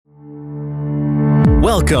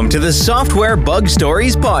Welcome to the Software Bug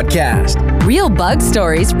Stories podcast. Real bug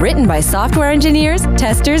stories written by software engineers,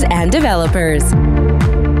 testers, and developers.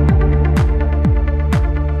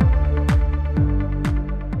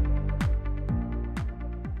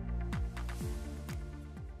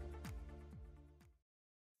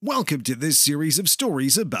 Welcome to this series of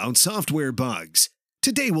stories about software bugs.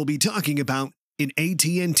 Today we'll be talking about an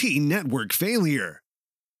AT&T network failure.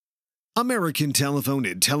 American Telephone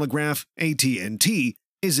and Telegraph, AT&T,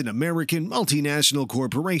 is an American multinational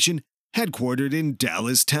corporation headquartered in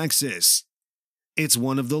Dallas, Texas. It's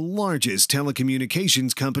one of the largest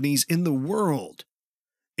telecommunications companies in the world.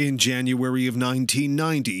 In January of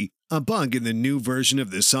 1990, a bug in the new version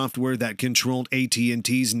of the software that controlled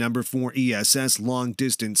AT&T's number 4 ESS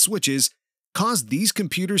long-distance switches caused these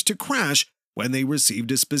computers to crash when they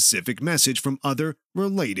received a specific message from other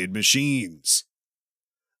related machines.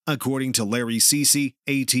 According to Larry Cece,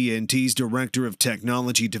 AT&T's Director of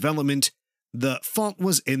Technology Development, the fault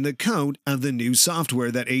was in the code of the new software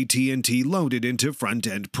that AT&T loaded into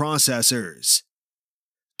front-end processors.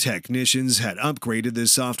 Technicians had upgraded the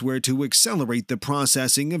software to accelerate the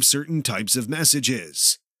processing of certain types of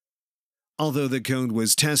messages. Although the code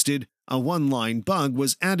was tested, a one-line bug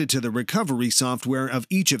was added to the recovery software of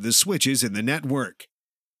each of the switches in the network.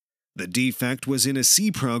 The defect was in a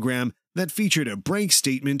C program that featured a break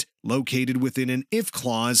statement located within an if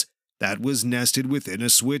clause that was nested within a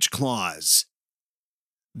switch clause.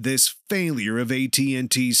 This failure of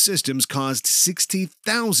AT&T's systems caused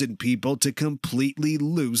 60,000 people to completely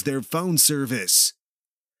lose their phone service.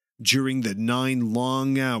 During the 9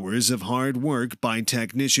 long hours of hard work by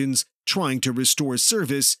technicians trying to restore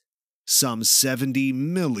service, some 70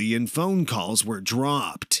 million phone calls were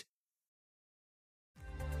dropped.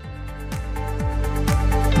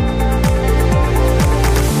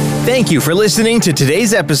 Thank you for listening to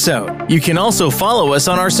today's episode. You can also follow us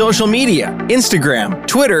on our social media, Instagram,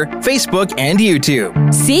 Twitter, Facebook, and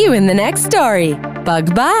YouTube. See you in the next story.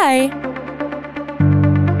 Bug bye.